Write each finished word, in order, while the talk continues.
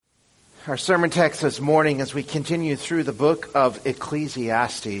Our sermon text this morning as we continue through the book of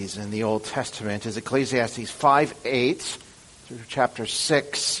Ecclesiastes in the Old Testament is Ecclesiastes 5:8 through chapter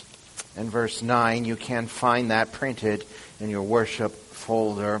 6 and verse 9. You can find that printed in your worship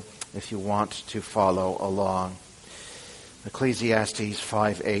folder if you want to follow along. Ecclesiastes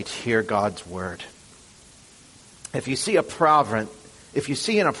 5:8, hear God's word. If you see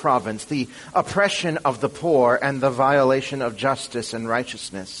in a province the oppression of the poor and the violation of justice and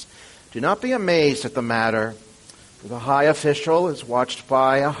righteousness, do not be amazed at the matter, for the high official is watched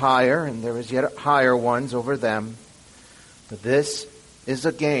by a higher, and there is yet higher ones over them. But this is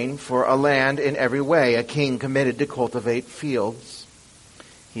a gain for a land in every way, a king committed to cultivate fields.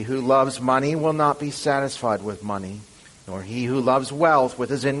 He who loves money will not be satisfied with money, nor he who loves wealth with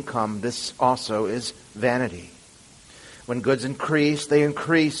his income. This also is vanity. When goods increase, they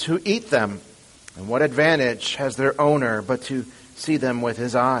increase who eat them. And what advantage has their owner but to see them with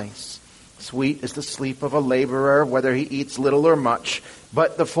his eyes? Sweet is the sleep of a laborer, whether he eats little or much,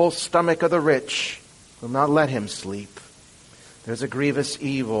 but the full stomach of the rich will not let him sleep. There's a grievous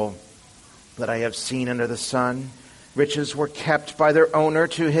evil that I have seen under the sun. Riches were kept by their owner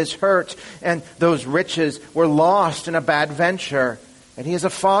to his hurt, and those riches were lost in a bad venture. And he is a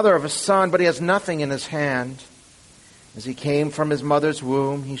father of a son, but he has nothing in his hand. As he came from his mother's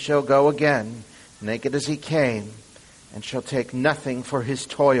womb, he shall go again, naked as he came, and shall take nothing for his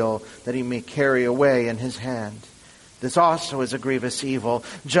toil that he may carry away in his hand. This also is a grievous evil.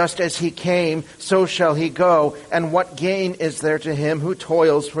 Just as he came, so shall he go. And what gain is there to him who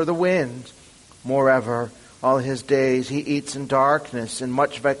toils for the wind? Moreover, all his days he eats in darkness, in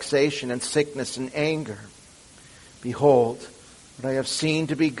much vexation and sickness and anger. Behold, what I have seen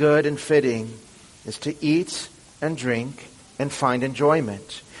to be good and fitting is to eat and drink and find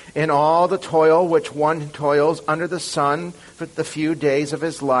enjoyment in all the toil which one toils under the sun for the few days of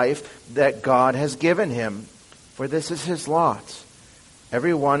his life that God has given him. For this is his lot.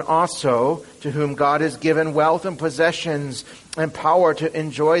 Everyone also to whom God has given wealth and possessions and power to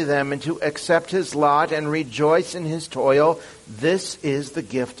enjoy them and to accept his lot and rejoice in his toil, this is the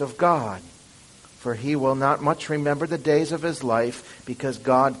gift of God. For he will not much remember the days of his life, because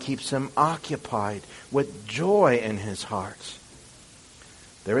God keeps him occupied with joy in his heart.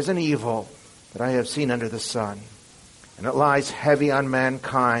 There is an evil that I have seen under the sun, and it lies heavy on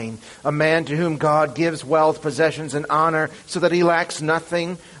mankind, a man to whom God gives wealth, possessions, and honor, so that he lacks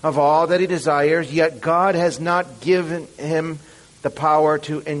nothing of all that he desires, yet God has not given him the power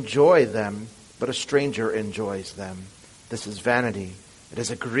to enjoy them, but a stranger enjoys them. This is vanity. It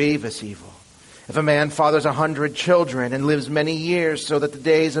is a grievous evil. If a man fathers 100 children and lives many years, so that the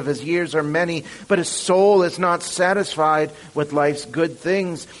days of his years are many, but his soul is not satisfied with life's good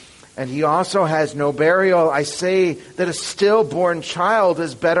things, and he also has no burial, I say that a stillborn child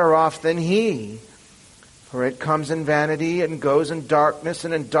is better off than he. For it comes in vanity and goes in darkness,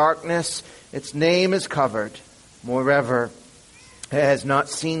 and in darkness its name is covered. Moreover, it has not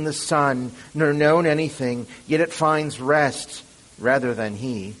seen the sun, nor known anything, yet it finds rest rather than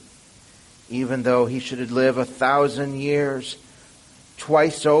he. Even though he should live 1,000 years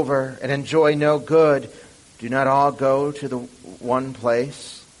twice over and enjoy no good, do not all go to the one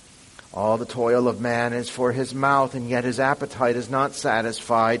place? All the toil of man is for his mouth, and yet his appetite is not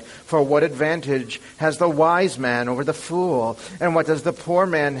satisfied. For what advantage has the wise man over the fool? And what does the poor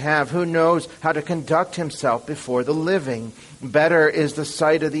man have who knows how to conduct himself before the living? Better is the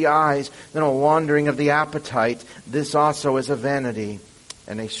sight of the eyes than a wandering of the appetite. This also is a vanity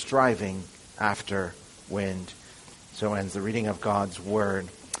and a striving after wind. So ends the reading of God's word.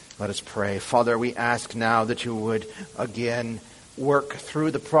 Let us pray. Father, we ask now that you would again work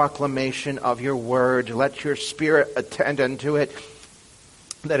through the proclamation of your word. Let your Spirit attend unto it,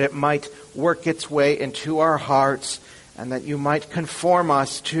 that it might work its way into our hearts, and that you might conform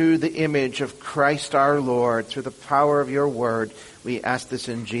us to the image of Christ our Lord through the power of your word. We ask this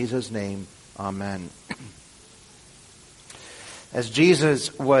in Jesus' name. Amen. As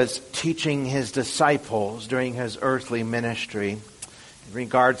Jesus was teaching his disciples during his earthly ministry in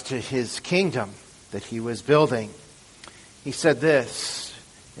regards to his kingdom that he was building, he said this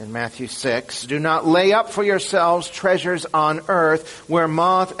in Matthew 6, "Do not lay up for yourselves treasures on earth where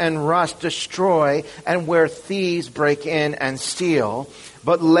moth and rust destroy and where thieves break in and steal,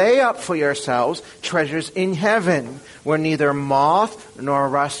 but lay up for yourselves treasures in heaven where neither moth nor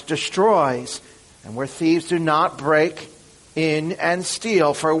rust destroys and where thieves do not break in and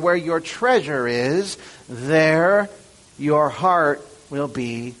steal. For where your treasure is, there your heart will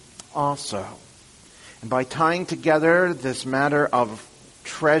be also." And by tying together this matter of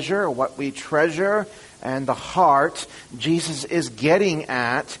treasure, what we treasure, and the heart, Jesus is getting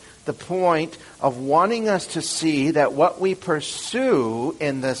at the point of wanting us to see that what we pursue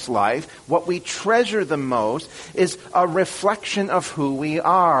in this life, what we treasure the most, is a reflection of who we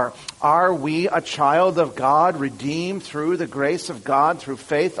are. Are we a child of God, redeemed through the grace of God, through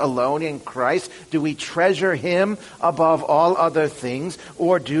faith alone in Christ? Do we treasure Him above all other things,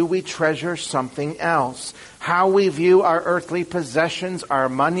 or do we treasure something else? How we view our earthly possessions, our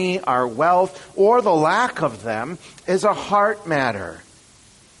money, our wealth, or the lack of them, is a heart matter.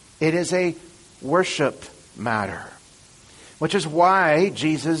 It is a worship matter. Which is why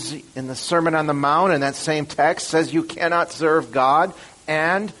Jesus, in the Sermon on the Mount, in that same text, says you cannot serve God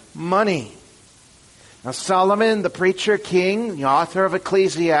and money. Now Solomon, the preacher king, the author of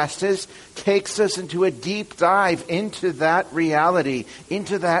Ecclesiastes, takes us into a deep dive into that reality,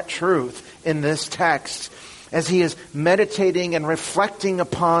 into that truth in this text. As he is meditating and reflecting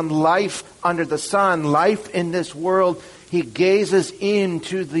upon life under the sun, life in this world, he gazes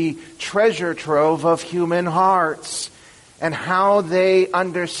into the treasure trove of human hearts and how they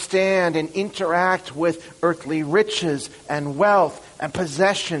understand and interact with earthly riches and wealth and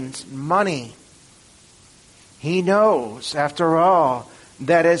possessions, money. He knows, after all,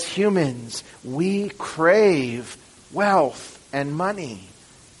 that as humans, we crave wealth and money.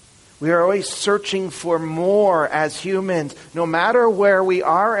 We are always searching for more as humans. No matter where we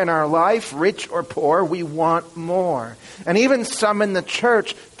are in our life, rich or poor, we want more. And even some in the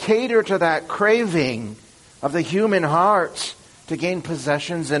church cater to that craving of the human heart to gain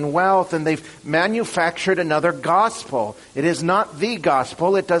possessions and wealth, and they've manufactured another gospel. It is not the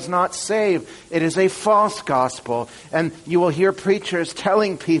gospel. It does not save. It is a false gospel. And you will hear preachers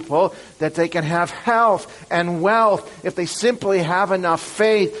telling people that they can have health and wealth if they simply have enough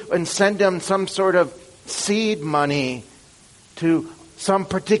faith and send them some sort of seed money to some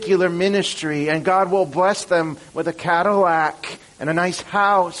particular ministry, and God will bless them with a Cadillac and a nice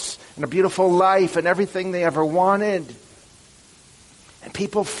house and a beautiful life and everything they ever wanted. And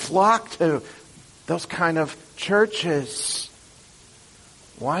people flock to those kind of churches.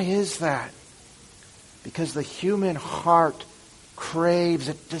 Why is that? Because the human heart craves,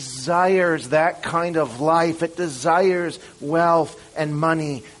 it desires that kind of life. It desires wealth and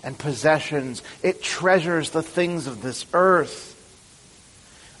money and possessions. It treasures the things of this earth.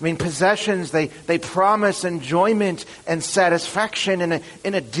 I mean, possessions, they promise enjoyment and satisfaction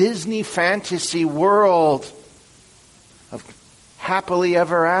in a Disney fantasy world of happily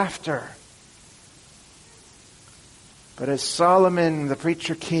ever after. But as Solomon, the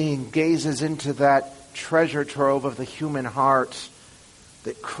preacher king, gazes into that treasure trove of the human heart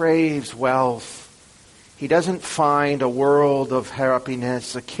that craves wealth, he doesn't find a world of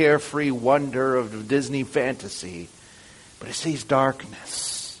happiness, a carefree wonder of Disney fantasy, but he sees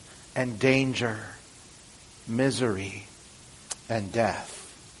darkness and danger, misery and death.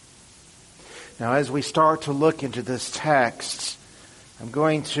 Now, as we start to look into this text, I'm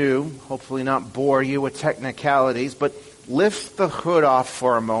going to, hopefully not bore you with technicalities, but lift the hood off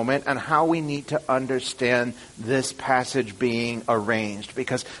for a moment on how we need to understand this passage being arranged,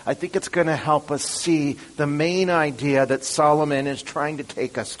 because I think it's going to help us see the main idea that Solomon is trying to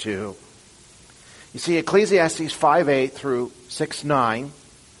take us to. You see, Ecclesiastes 5:8 through 6:9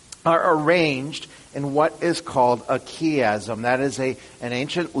 are arranged in what is called a chiasm. That is an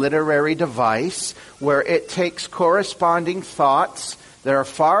ancient literary device where it takes corresponding thoughts that are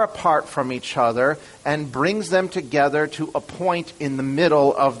far apart from each other and brings them together to a point in the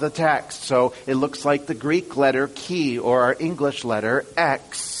middle of the text. So it looks like the Greek letter chi or our English letter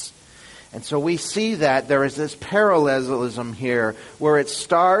X. And so we see that there is this parallelism here where it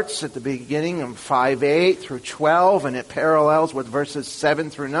starts at the beginning of 5:8 through 12 and it parallels with verses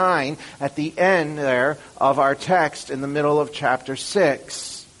 7 through 9 at the end there of our text in the middle of chapter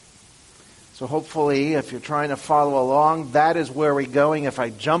 6. So hopefully, if you're trying to follow along, that is where we're going. If I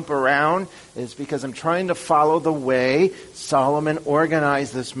jump around, it's because I'm trying to follow the way Solomon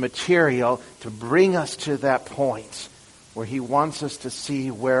organized this material to bring us to that point where he wants us to see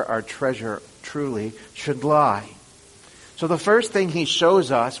where our treasure truly should lie. So the first thing he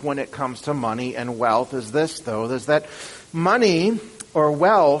shows us when it comes to money and wealth is this, though, is that money or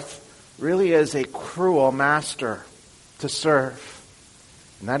wealth really is a cruel master to serve.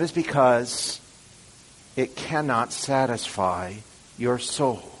 And that is because it cannot satisfy your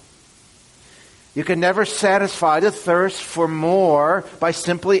soul. You can never satisfy the thirst for more by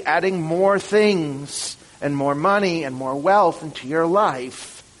simply adding more things and more money and more wealth into your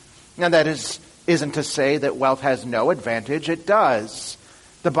life. Now that isn't to say that wealth has no advantage. It does.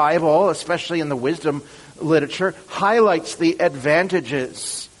 The Bible, especially in the wisdom literature, highlights the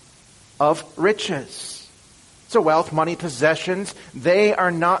advantages of riches. So wealth, money, possessions, they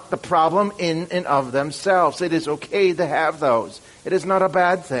are not the problem in and of themselves. It is okay to have those. It is not a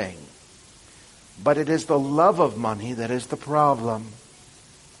bad thing. But it is the love of money that is the problem.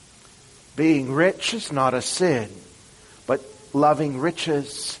 Being rich is not a sin, but loving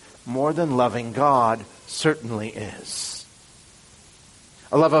riches more than loving God certainly is.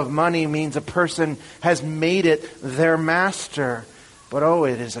 A love of money means a person has made it their master, but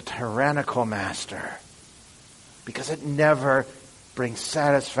it is a tyrannical master, because it never brings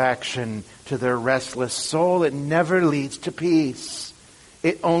satisfaction to their restless soul. It never leads to peace.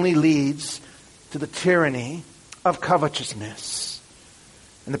 It only leads to the tyranny of covetousness.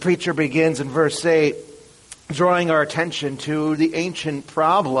 And the preacher begins in verse 8, drawing our attention to the ancient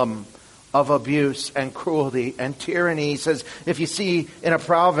problem of abuse and cruelty and tyranny. He says, if you see in a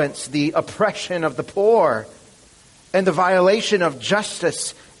province the oppression of the poor and the violation of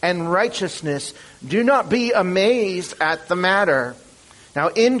justice and righteousness, do not be amazed at the matter. Now,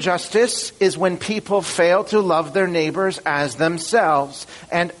 injustice is when people fail to love their neighbors as themselves.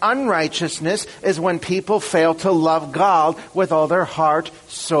 And unrighteousness is when people fail to love God with all their heart,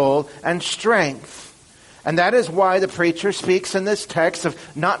 soul, and strength. And that is why the preacher speaks in this text of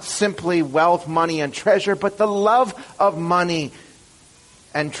not simply wealth, money, and treasure, but the love of money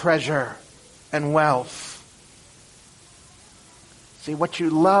and treasure and wealth. See, what you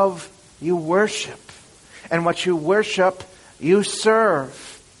love, you worship. And what you worship, you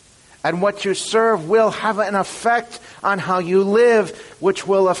serve. And what you serve will have an effect on how you live, which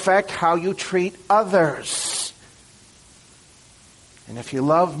will affect how you treat others. And if you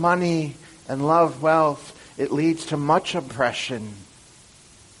love money and love wealth, it leads to much oppression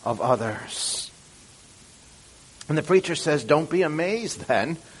of others. And the preacher says, don't be amazed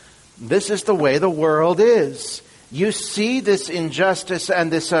then. This is the way the world is. You see this injustice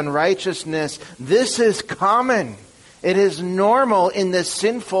and this unrighteousness. This is common. It is normal in this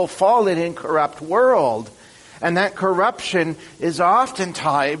sinful, fallen, and corrupt world. And that corruption is often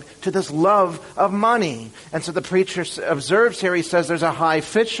tied to this love of money. And so the preacher observes here, he says there's a high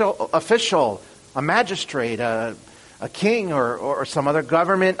official, a magistrate, a king or some other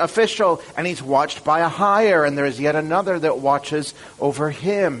government official, and he's watched by a higher, and there's yet another that watches over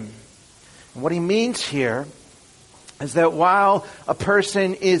him. And what he means here is that while a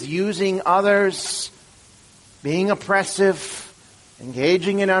person is using others, being oppressive,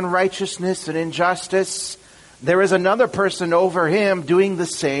 engaging in unrighteousness and injustice, there is another person over him doing the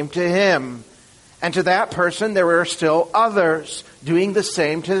same to him. And to that person, there are still others doing the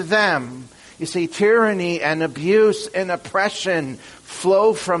same to them. You see, tyranny and abuse and oppression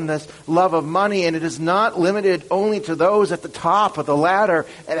flow from this love of money, and it is not limited only to those at the top of the ladder.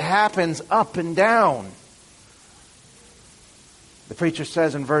 It happens up and down. The preacher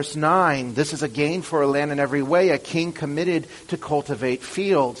says in verse 9, this is a gain for a land in every way, a king committed to cultivate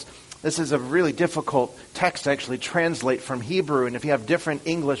fields. This is a really difficult text to actually translate from Hebrew, and if you have different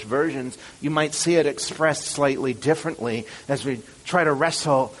English versions, you might see it expressed slightly differently as we try to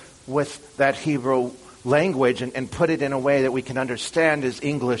wrestle with that Hebrew language and put it in a way that we can understand as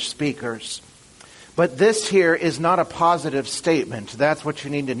English speakers. But this here is not a positive statement. That's what you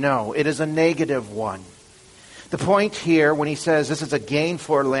need to know. It is a negative one. The point here, when he says this is a gain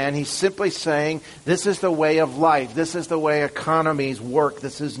for land, he's simply saying this is the way of life. This is the way economies work.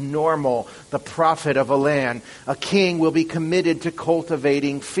 This is normal, the profit of a land. A king will be committed to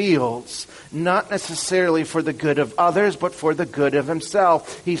cultivating fields, not necessarily for the good of others, but for the good of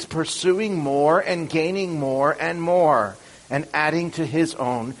himself. He's pursuing more and gaining more and more and adding to his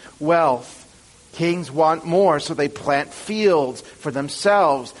own wealth. Kings want more, so they plant fields for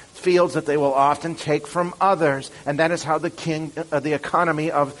themselves, fields that they will often take from others, and that is how the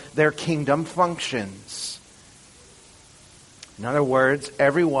economy of their kingdom functions. In other words,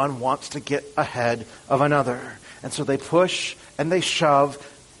 everyone wants to get ahead of another, and so they push and they shove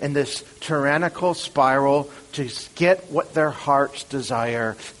in this tyrannical spiral to get what their hearts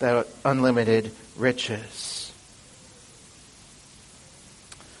desire, the unlimited riches.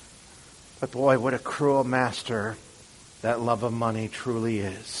 But boy, what a cruel master that love of money truly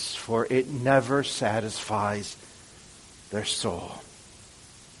is, for it never satisfies their soul.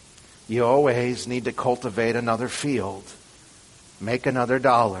 You always need to cultivate another field, make another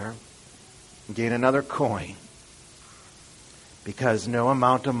dollar, gain another coin, because no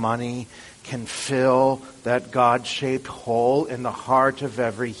amount of money can fill that God-shaped hole in the heart of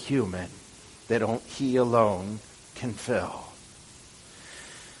every human that He alone can fill.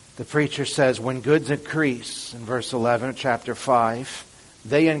 The preacher says, when goods increase, in verse 11 of chapter 5,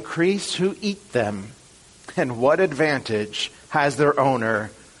 they increase who eat them. And what advantage has their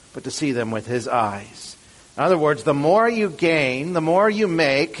owner but to see them with his eyes? In other words, the more you gain, the more you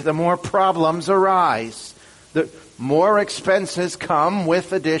make, the more problems arise. The more expenses come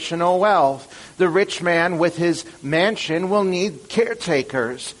with additional wealth. The rich man with his mansion will need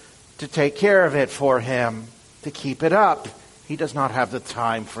caretakers to take care of it for him, to keep it up. He does not have the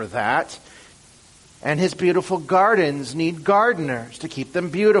time for that. And his beautiful gardens need gardeners to keep them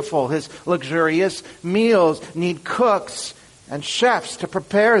beautiful. His luxurious meals need cooks and chefs to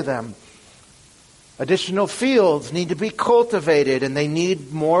prepare them. Additional fields need to be cultivated, and they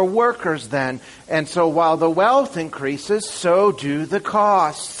need more workers then. And so while the wealth increases, so do the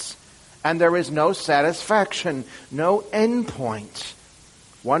costs. And there is no satisfaction, no end point.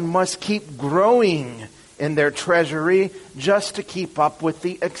 One must keep growing in their treasury just to keep up with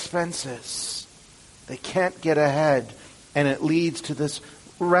the expenses. They can't get ahead, and it leads to this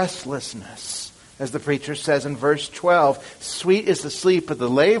restlessness. As the preacher says in verse 12, sweet is the sleep of the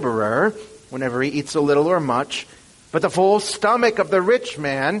laborer whenever he eats a little or much, but the full stomach of the rich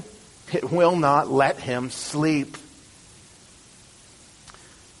man, it will not let him sleep.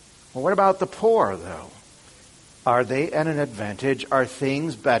 Well, what about the poor, though? Are they at an advantage? Are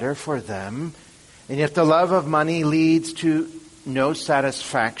things better for them? And if the love of money leads to no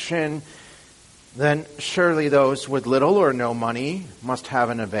satisfaction, then surely those with little or no money must have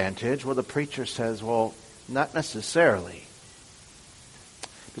an advantage. Well, the preacher says, well, not necessarily.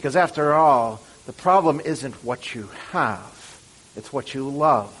 Because after all, the problem isn't what you have. It's what you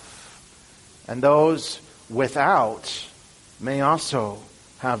love. And those without may also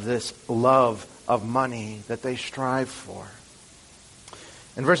have this love of money that they strive for.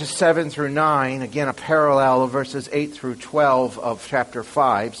 In verses 7 through 9, again a parallel of verses 8 through 12 of chapter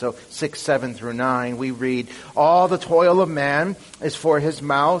 5, so 6, 7 through 9, we read, all the toil of man is for his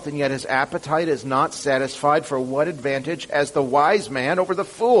mouth, and yet his appetite is not satisfied. For what advantage has the wise man over the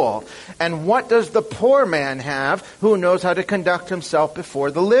fool? And what does the poor man have who knows how to conduct himself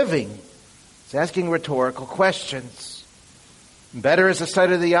before the living? It's asking rhetorical questions. Better is the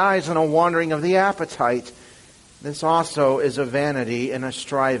sight of the eyes than a wandering of the appetite. This also is a vanity and a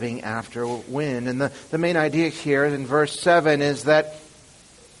striving after wind. And the main idea here in verse 7 is that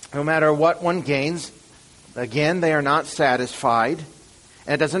no matter what one gains, again, they are not satisfied.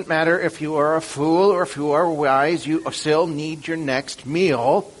 And it doesn't matter if you are a fool or if you are wise, you still need your next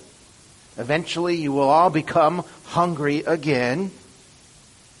meal. Eventually, you will all become hungry again.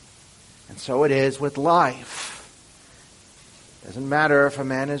 And so it is with life. It doesn't matter if a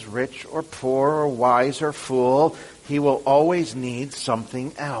man is rich or poor or wise or fool, he will always need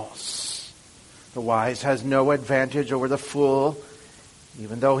something else. The wise has no advantage over the fool,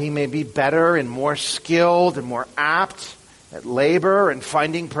 even though he may be better and more skilled and more apt at labor and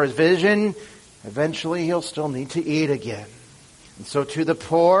finding provision. Eventually he'll still need to eat again. And so to the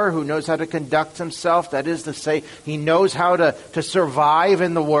poor who knows how to conduct himself, that is to say, he knows how to survive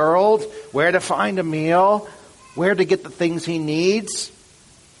in the world, where to find a meal, where to get the things he needs,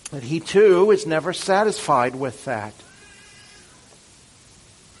 but he too is never satisfied with that.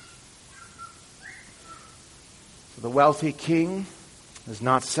 So the wealthy king is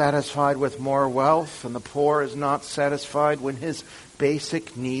not satisfied with more wealth, and the poor is not satisfied when his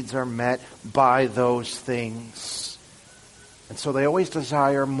basic needs are met by those things. And so they always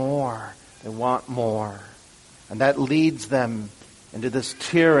desire more. They want more. And that leads them into this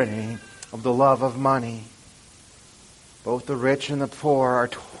tyranny of the love of money. Both the rich and the poor are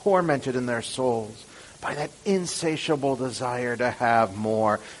tormented in their souls by that insatiable desire to have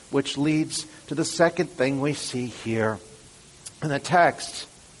more, which leads to the second thing we see here in the text.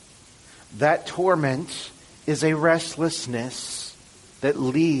 That torment is a restlessness that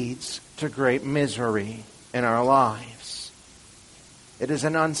leads to great misery in our lives. It is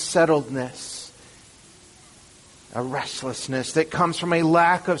an unsettledness, a restlessness that comes from a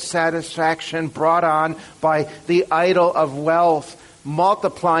lack of satisfaction brought on by the idol of wealth,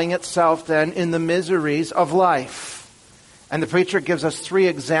 multiplying itself then in the miseries of life. And the preacher gives us 3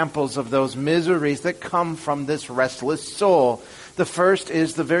 examples of those miseries that come from this restless soul. The first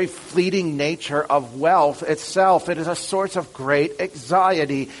is the very fleeting nature of wealth itself. It is a source of great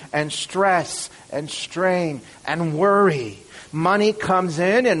anxiety and stress and strain and worry. Money comes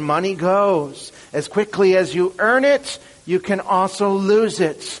in and money goes. As quickly as you earn it, you can also lose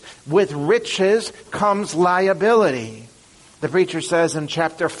it. With riches comes liability. The preacher says in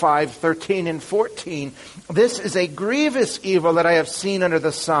chapter 5, 13 and 14, this is a grievous evil that I have seen under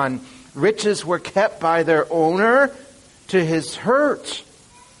the sun. Riches were kept by their owner to his hurt,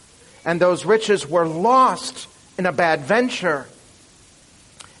 and those riches were lost in a bad venture.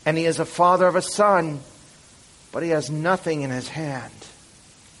 And he is a father of a son, but he has nothing in his hand.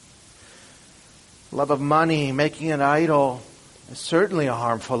 Love of money, making an idol, is certainly a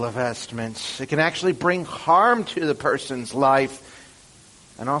harmful investment. It can actually bring harm to the person's life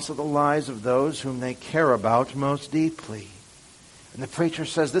and also the lives of those whom they care about most deeply. And the preacher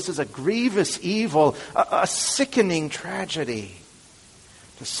says this is a grievous evil, a sickening tragedy.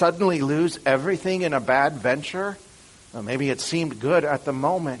 To suddenly lose everything in a bad venture, well, maybe it seemed good at the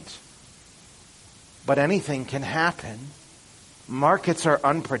moment, but anything can happen. Markets are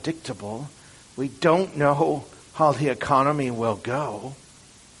unpredictable. We don't know how the economy will go.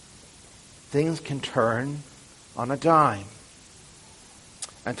 Things can turn on a dime.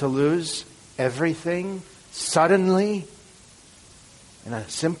 And to lose everything suddenly, in a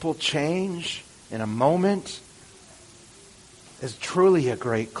simple change, in a moment, is truly a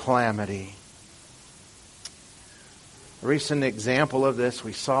great calamity. A recent example of this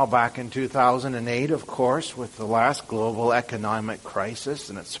we saw back in 2008, of course, with the last global economic crisis,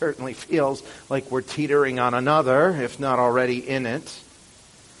 and it certainly feels like we're teetering on another, if not already in it.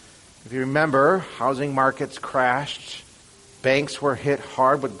 If you remember, housing markets crashed, banks were hit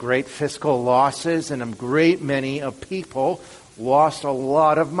hard with great fiscal losses, and a great many of people lost a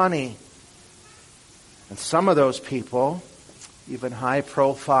lot of money. And some of those people, even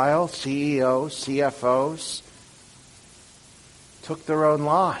high-profile CEOs, CFOs, took their own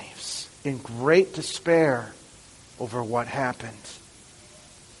lives in great despair over what happened.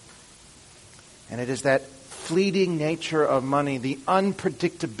 And it is that fleeting nature of money, the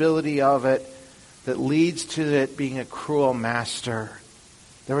unpredictability of it, that leads to it being a cruel master.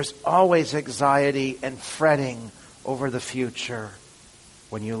 There is always anxiety and fretting over the future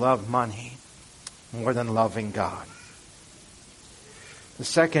when you love money more than loving God. The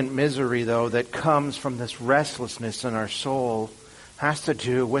second misery, though, that comes from this restlessness in our soul has to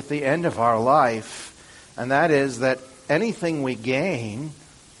do with the end of our life, and that is that anything we gain,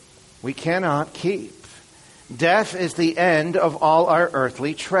 we cannot keep. Death is the end of all our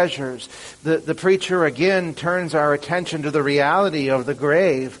earthly treasures. The preacher again turns our attention to the reality of the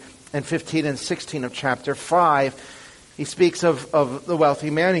grave in 15 and 16 of chapter 5. He speaks of the wealthy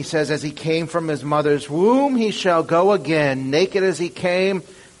man. He says, as he came from his mother's womb, he shall go again, naked as he came,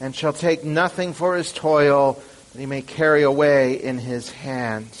 and shall take nothing for his toil, that he may carry away in his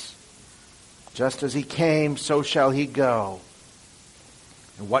hands. Just as he came, so shall he go.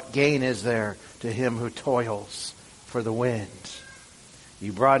 And what gain is there to him who toils for the wind?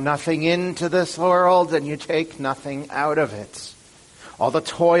 You brought nothing into this world, and you take nothing out of it. All the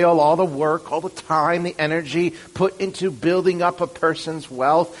toil, all the work, all the time, the energy put into building up a person's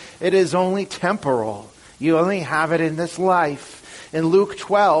wealth, it is only temporal. You only have it in this life. In Luke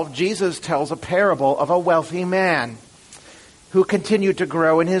 12, Jesus tells a parable of a wealthy man who continued to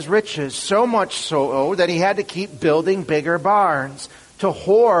grow in his riches, so much so that he had to keep building bigger barns to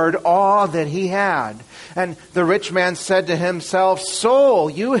hoard all that he had. And the rich man said to himself, "Soul,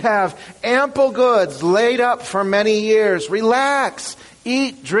 you have ample goods laid up for many years. Relax,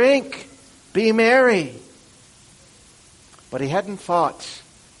 eat, drink, be merry." But he hadn't thought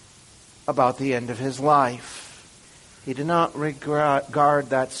about the end of his life. He did not regard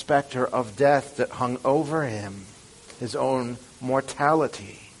that specter of death that hung over him, his own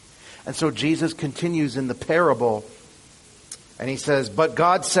mortality. And so Jesus continues in the parable, and he says, "But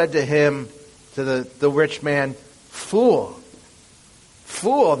God said to him," to the rich man, "Fool,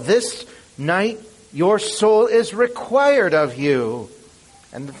 this night your soul is required of you,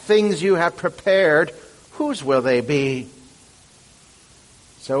 and the things you have prepared, whose will they be?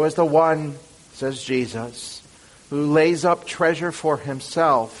 So is the one," says Jesus, "who lays up treasure for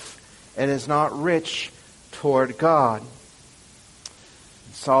himself and is not rich toward God."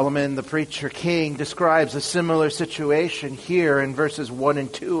 Solomon, the preacher king, describes a similar situation here in verses 1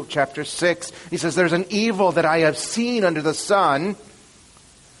 and 2 of chapter 6. He says, "There's an evil that I have seen under the sun,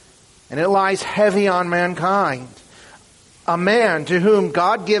 and it lies heavy on mankind. A man to whom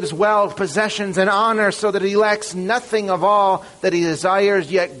God gives wealth, possessions, and honor so that he lacks nothing of all that he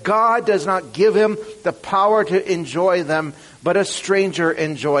desires, yet God does not give him the power to enjoy them, but a stranger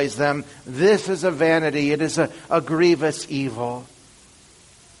enjoys them. This is a vanity. It is a grievous evil,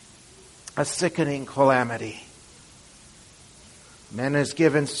 a sickening calamity." Man is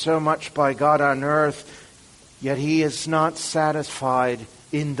given so much by God on earth, yet he is not satisfied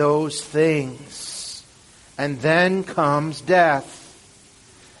in those things. And then comes death,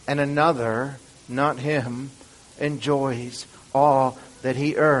 and another, not him, enjoys all that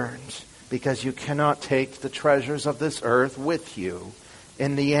he earned, because you cannot take the treasures of this earth with you.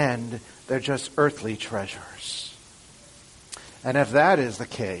 In the end, they're just earthly treasures. And if that is the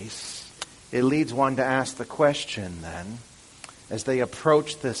case, it leads one to ask the question then, as they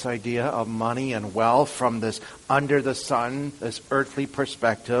approach this idea of money and wealth from this under the sun, this earthly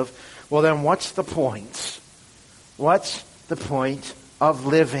perspective, well then what's the point? What's the point of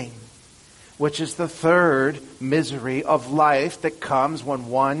living? Which is the third misery of life that comes when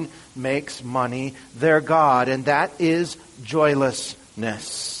one makes money their God, and that is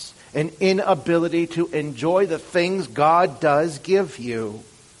joylessness, an inability to enjoy the things God does give you.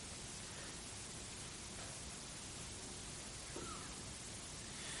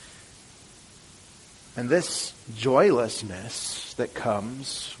 And this joylessness that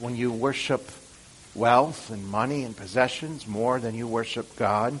comes when you worship wealth and money and possessions more than you worship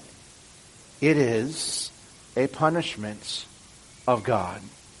God, it is a punishment of God.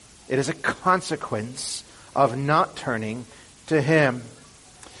 It is a consequence of not turning to Him.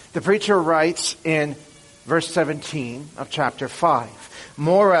 The preacher writes in verse 17 of chapter 5,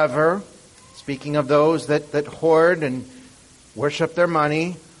 "Moreover," speaking of those that hoard and worship their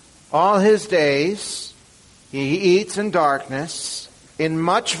money, "all his days he eats in darkness, in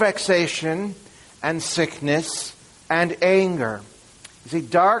much vexation and sickness and anger." You see,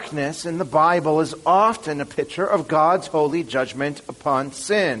 darkness in the Bible is often a picture of God's holy judgment upon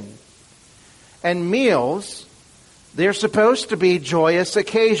sin. And meals, they're supposed to be joyous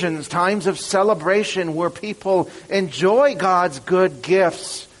occasions, times of celebration where people enjoy God's good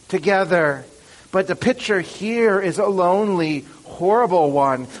gifts together. But the picture here is a lonely, horrible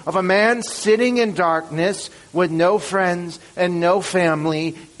one of a man sitting in darkness with no friends and no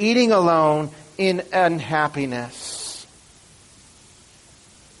family, eating alone in unhappiness.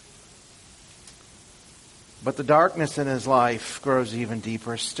 But the darkness in his life grows even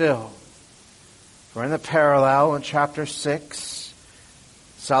deeper still. For in the parallel in chapter 6,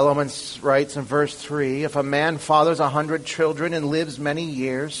 Solomon writes in verse 3, "If a man fathers 100 children and lives many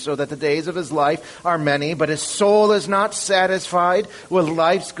years, so that the days of his life are many, but his soul is not satisfied with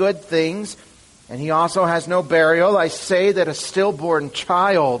life's good things, and he also has no burial, I say that a stillborn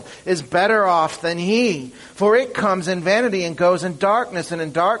child is better off than he. For it comes in vanity and goes in darkness, and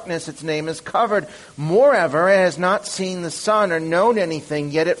in darkness its name is covered. Moreover, it has not seen the sun or known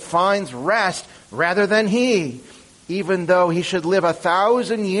anything, yet it finds rest rather than he. Even though he should live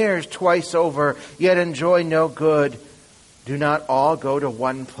 1,000 years twice over, yet enjoy no good. Do not all go to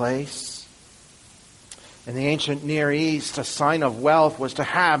one place?" In the ancient Near East, a sign of wealth was to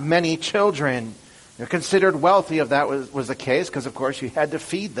have many children. They're considered wealthy if that was the case, because of course you had to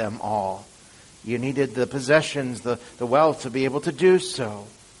feed them all. You needed the possessions, the wealth to be able to do so.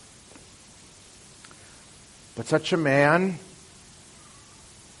 But such a man,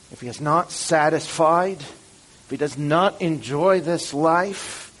 if he is not satisfied, if he does not enjoy this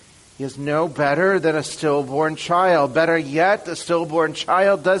life, he is no better than a stillborn child. Better yet, the stillborn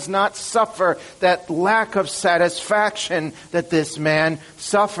child does not suffer that lack of satisfaction that this man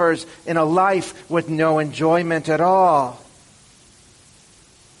suffers in a life with no enjoyment at all.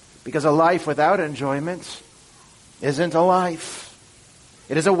 Because a life without enjoyment isn't a life.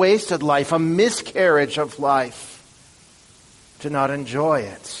 It is a wasted life, a miscarriage of life, to not enjoy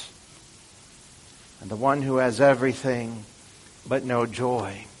it. And the one who has everything but no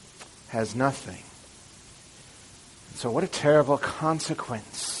joy has nothing. So what a terrible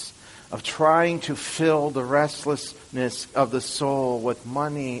consequence of trying to fill the restlessness of the soul with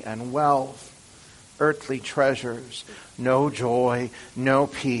money and wealth, earthly treasures, no joy, no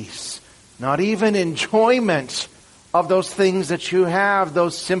peace, not even enjoyment of those things that you have,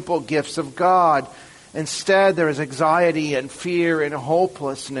 those simple gifts of God. Instead, there is anxiety and fear and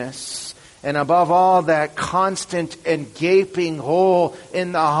hopelessness. And above all, that constant and gaping hole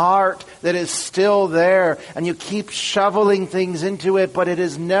in the heart that is still there. And you keep shoveling things into it, but it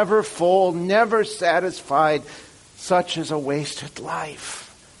is never full, never satisfied. Such is a wasted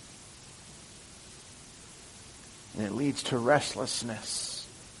life. And it leads to restlessness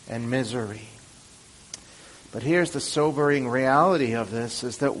and misery. But here's the sobering reality of this,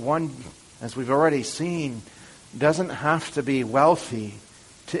 is that one, as we've already seen, doesn't have to be wealthy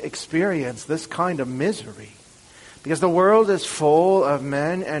to experience this kind of misery. Because the world is full of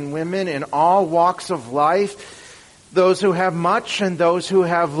men and women in all walks of life, those who have much and those who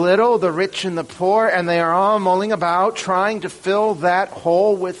have little, the rich and the poor, and they are all mulling about trying to fill that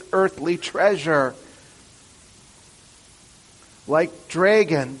hole with earthly treasure. Like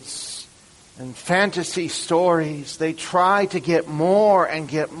dragons and fantasy stories, they try to get more and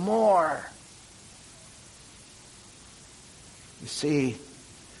get more. You see,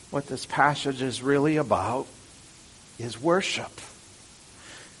 what this passage is really about is worship.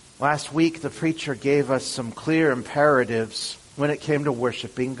 Last week, the preacher gave us some clear imperatives when it came to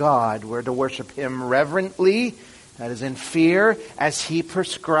worshiping God. We're to worship Him reverently That is in fear as He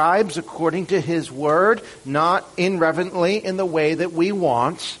prescribes according to His word, not irreverently in the way that we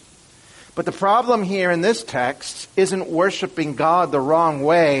want. But the problem here in this text isn't worshiping God the wrong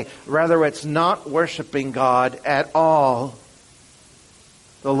way. Rather, it's not worshiping God at all.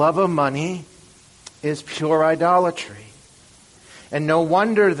 The love of money is pure idolatry. And no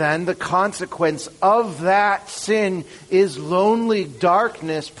wonder then the consequence of that sin is lonely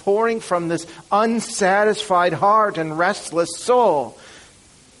darkness pouring from this unsatisfied heart and restless soul.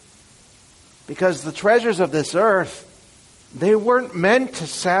 Because the treasures of this earth, they weren't meant to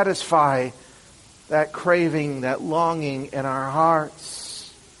satisfy that craving, that longing in our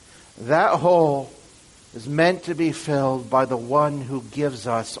hearts. That hole is meant to be filled by the one who gives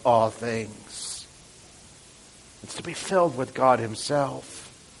us all things. It's to be filled with God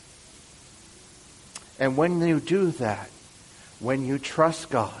Himself. And when you do that, when you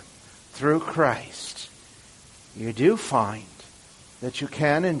trust God through Christ, you do find that you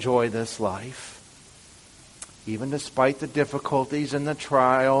can enjoy this life, even despite the difficulties and the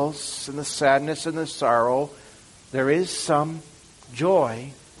trials and the sadness and the sorrow. There is some joy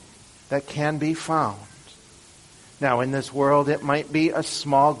that can be found. Now, in this world, it might be a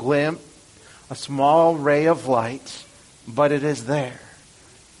small glimpse, a small ray of light, but it is there.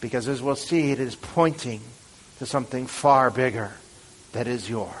 Because as we'll see, it is pointing to something far bigger that is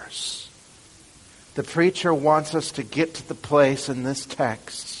yours. The preacher wants us to get to the place in this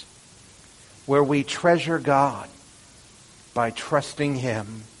text where we treasure God by trusting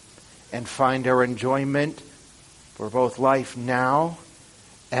Him and find our enjoyment for both life now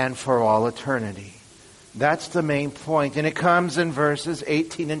and for all eternity. That's the main point. And it comes in verses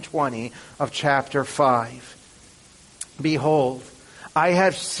 18 and 20 of chapter 5. Behold, I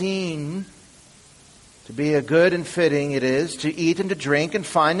have seen to be a good and fitting it is to eat and to drink and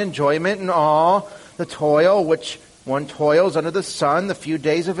find enjoyment in all the toil which one toils under the sun, the few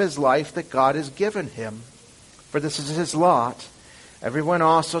days of his life that God has given him. For this is his lot. Everyone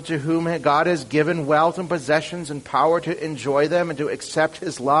also to whom God has given wealth and possessions and power to enjoy them and to accept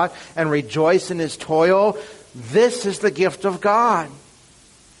his lot and rejoice in his toil, this is the gift of God.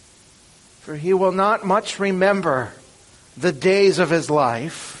 For he will not much remember the days of his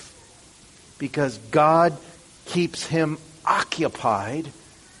life, because God keeps him occupied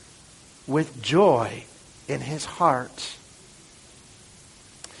with joy in his heart.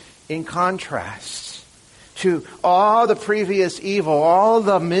 In contrast to all the previous evil, all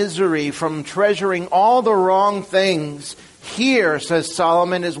the misery from treasuring all the wrong things, here, says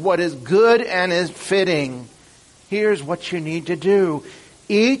Solomon, is what is good and is fitting. Here's what you need to do.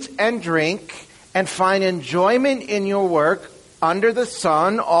 Eat and drink and find enjoyment in your work under the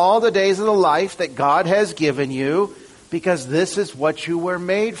sun all the days of the life that God has given you, because this is what you were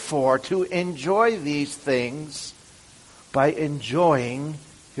made for, to enjoy these things by enjoying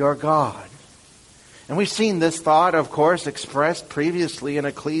your God. And we've seen this thought, of course, expressed previously in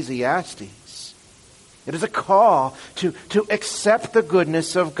Ecclesiastes. It is a call to accept the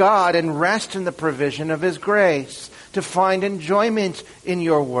goodness of God and rest in the provision of His grace, to find enjoyment in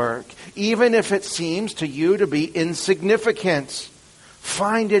your work, even if it seems to you to be insignificant.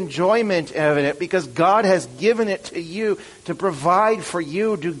 Find enjoyment in it because God has given it to you to provide for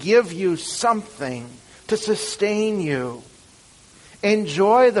you, to give you something, to sustain you.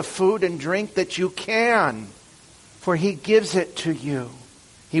 Enjoy the food and drink that you can, for He gives it to you.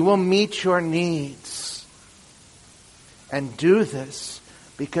 He will meet your needs. And do this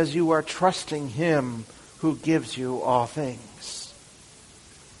because you are trusting Him who gives you all things.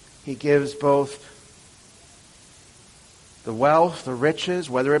 He gives both the wealth, the riches,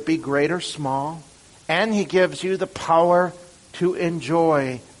 whether it be great or small, and He gives you the power to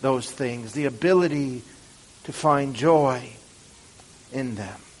enjoy those things, the ability to find joy in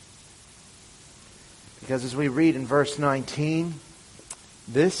them. Because as we read in verse 19,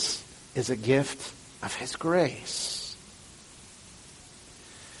 this is a gift of His grace.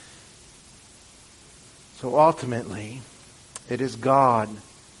 So ultimately, it is God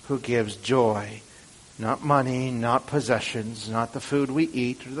who gives joy, not money, not possessions, not the food we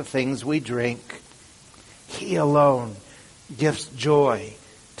eat or the things we drink. He alone gives joy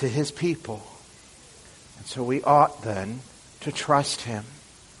to His people. And so we ought then to trust Him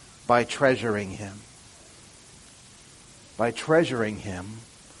by treasuring Him. By treasuring Him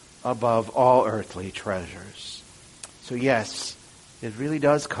above all earthly treasures. So yes, it really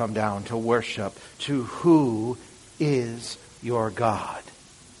does come down to worship, to who is your God.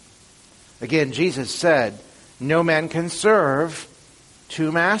 Again, Jesus said, no man can serve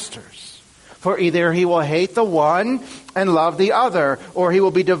two masters. For either he will hate the one and love the other, or he will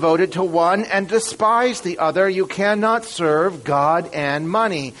be devoted to one and despise the other. You cannot serve God and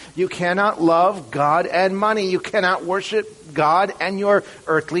money. You cannot love God and money. You cannot worship God and your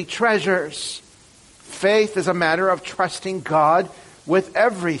earthly treasures. Faith is a matter of trusting God with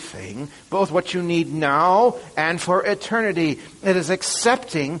everything, both what you need now and for eternity. It is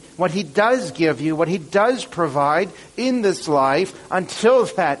accepting what he does give you, what he does provide in this life until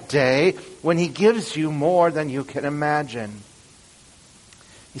that day when he gives you more than you can imagine.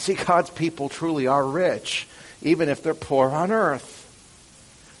 You see, God's people truly are rich, even if they're poor on earth.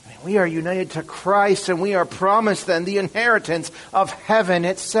 We are united to Christ, and we are promised then the inheritance of heaven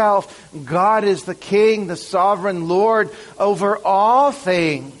itself. God is the King, the sovereign Lord over all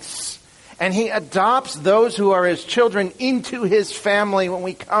things. And he adopts those who are his children into his family when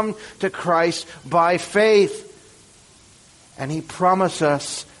we come to Christ by faith. And he promises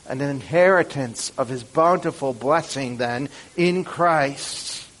us an inheritance of his bountiful blessing then in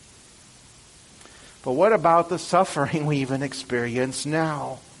Christ. But what about the suffering we even experience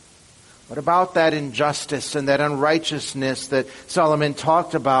now? What about that injustice and that unrighteousness that Solomon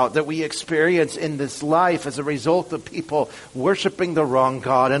talked about that we experience in this life as a result of people worshiping the wrong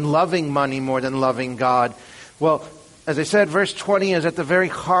God and loving money more than loving God? Well, as I said, verse 20 is at the very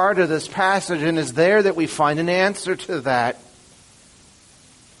heart of this passage, and is there that we find an answer to that.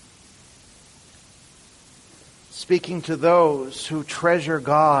 Speaking to those who treasure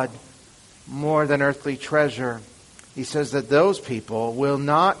God more than earthly treasure, he says that those people will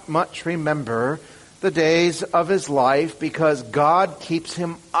not much remember the days of his life because God keeps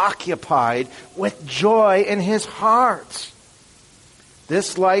him occupied with joy in his heart.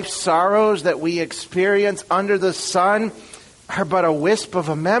 This life's sorrows that we experience under the sun are but a wisp of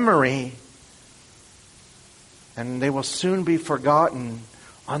a memory, and they will soon be forgotten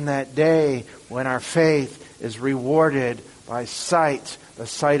on that day when our faith is rewarded by the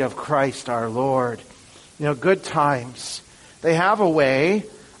sight of Christ our Lord. You know, good times, they have a way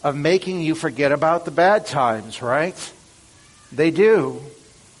of making you forget about the bad times, right? They do.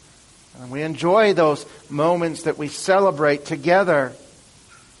 And we enjoy those moments that we celebrate together.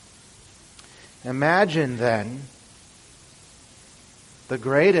 Imagine then the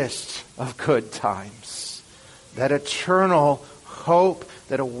greatest of good times, that eternal hope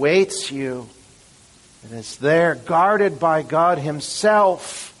that awaits you, and is there guarded by God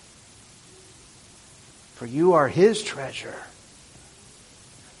himself. For you are his treasure.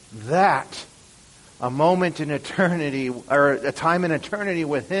 That, a moment in eternity, or a time in eternity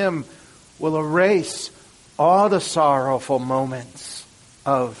with him, will erase all the sorrowful moments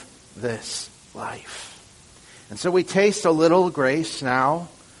of this life. And so we taste a little grace now,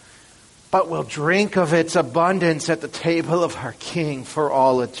 but we'll drink of its abundance at the table of our King for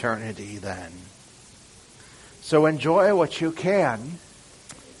all eternity then. So enjoy what you can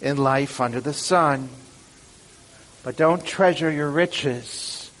in life under the sun. But don't treasure your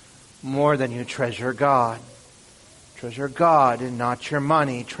riches more than you treasure God. Treasure God and not your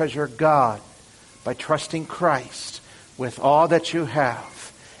money. Treasure God by trusting Christ with all that you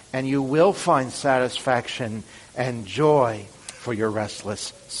have. And you will find satisfaction and joy for your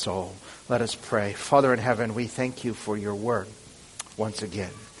restless soul. Let us pray. Father in heaven, we thank you for your word once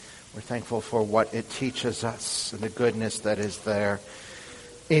again. We're thankful for what it teaches us and the goodness that is there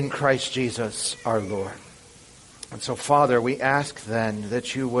in Christ Jesus our Lord. And so, Father, we ask then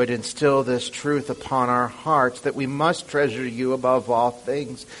that you would instill this truth upon our hearts, that we must treasure you above all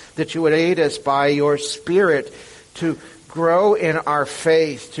things, that you would aid us by your Spirit to grow in our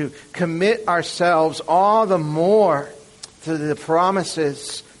faith, to commit ourselves all the more to the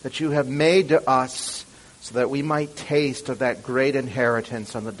promises that you have made to us, so that we might taste of that great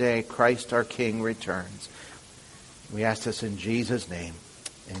inheritance on the day Christ our King returns. We ask this in Jesus' name.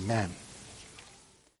 Amen.